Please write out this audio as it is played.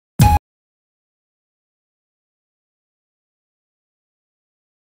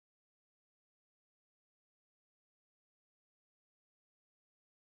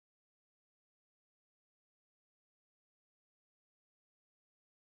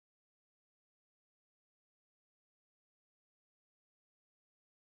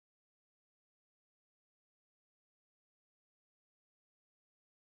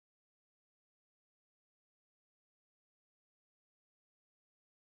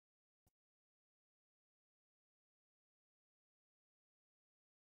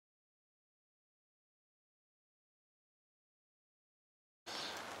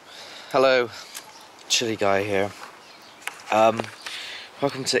Hello, Chilly Guy here.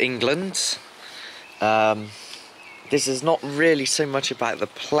 Welcome to England. This is not really so much about the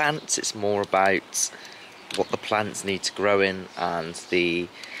plants, it's more about what the plants need to grow in and the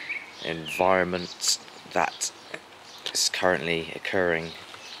environment that is currently occurring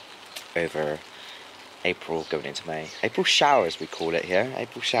over April going into May. April showers we call it here,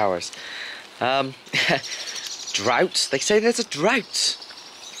 April showers. Drought, they say there's a drought.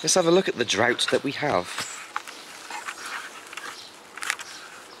 Let's have a look at the drought that we have.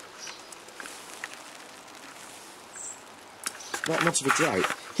 Not much of a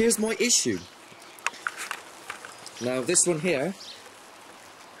drought. Here's my issue. Now this one here,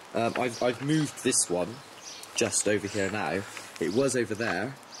 I've moved this one just over here now. It was over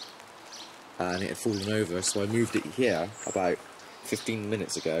there and it had fallen over, so I moved it here about 15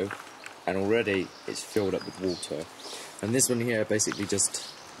 minutes ago, and already it's filled up with water. And this one here basically just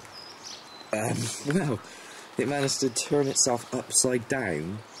well, it managed to turn itself upside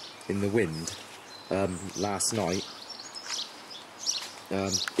down in the wind last night.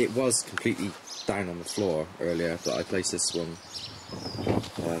 It was completely down on the floor earlier, but I placed this one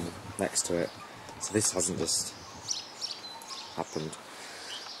next to it, so this hasn't just happened.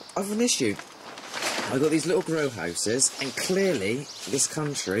 I have an issue. I've got these little grow houses, and clearly this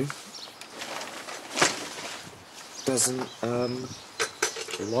country doesn't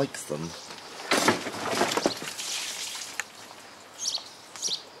like them.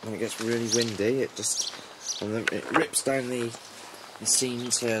 When it gets really windy, it rips down the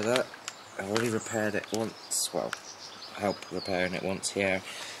seams here. That I already repaired it once. Well, helped repairing it once here.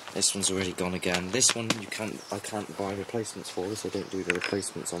 This one's already gone again. This one I can't buy replacements for, so I don't do the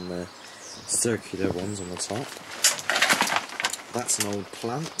replacements on the circular ones on the top. That's an old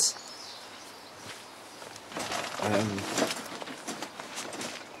plant.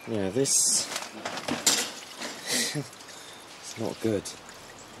 Yeah, this it's not good.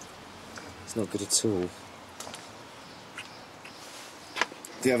 It's not good at all.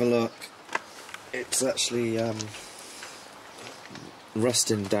 If you have a look, it's actually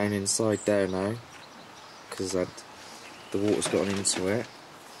rusting down inside there now because the water's gotten into it.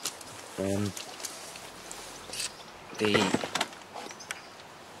 The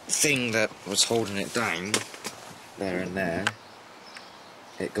thing that was holding it down there and there,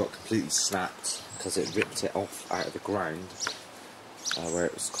 it got completely snapped because it ripped it off out of the ground where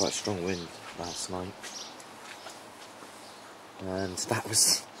it was quite a strong wind last night, and that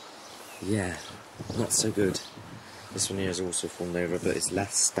was, yeah, not so good. This one here is also fallen over, but it's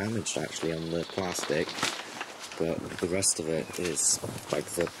less damaged actually on the plastic, but the rest of it is like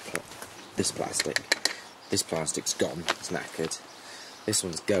this plastic's gone, it's knackered. This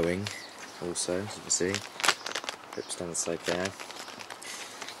one's going also, as you can see, rips down the side there.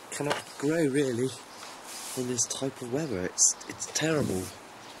 Cannot grow really in this type of weather. It's terrible.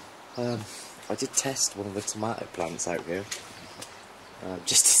 I did test one of the tomato plants out here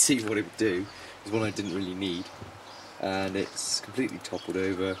just to see what it would do. It's one I didn't really need, and it's completely toppled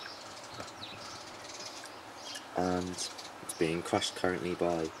over, and it's being crushed currently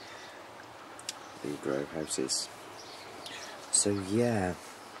by the grow houses. So yeah,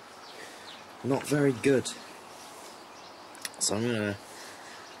 not very good. So I'm gonna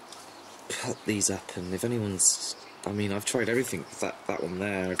put these up, and if anyone's, I mean, I've tried everything. That one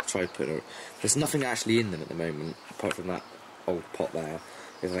there, I've tried putting. There's nothing actually in them at the moment, apart from that old pot there.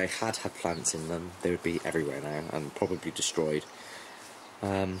 If they had plants in them, they would be everywhere now and probably destroyed.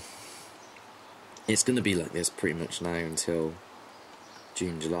 It's going to be like this pretty much now until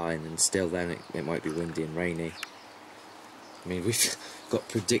June, July, and then still then it might be windy and rainy. I mean, we've got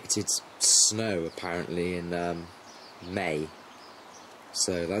predicted snow apparently in May.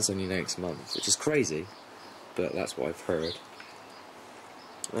 So that's only next month, which is crazy, but that's what I've heard.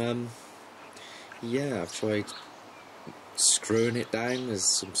 Yeah, I've tried screwing it down. There's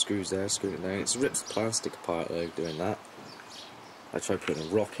some screws there, screwing it down. It's ripped plastic apart though, doing that. I tried putting a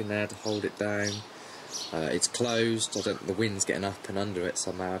rock in there to hold it down. It's closed. The wind's getting up and under it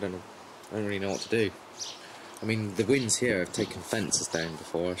somehow. I don't really know what to do. I mean, the winds here have taken fences down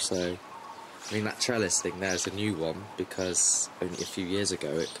before, so I mean, that trellis thing there is a new one because only a few years ago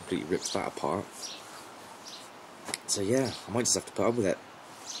it completely ripped that apart. So yeah, I might just have to put up with it.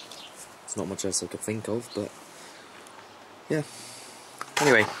 There's not much else I could think of, but yeah.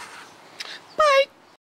 Anyway.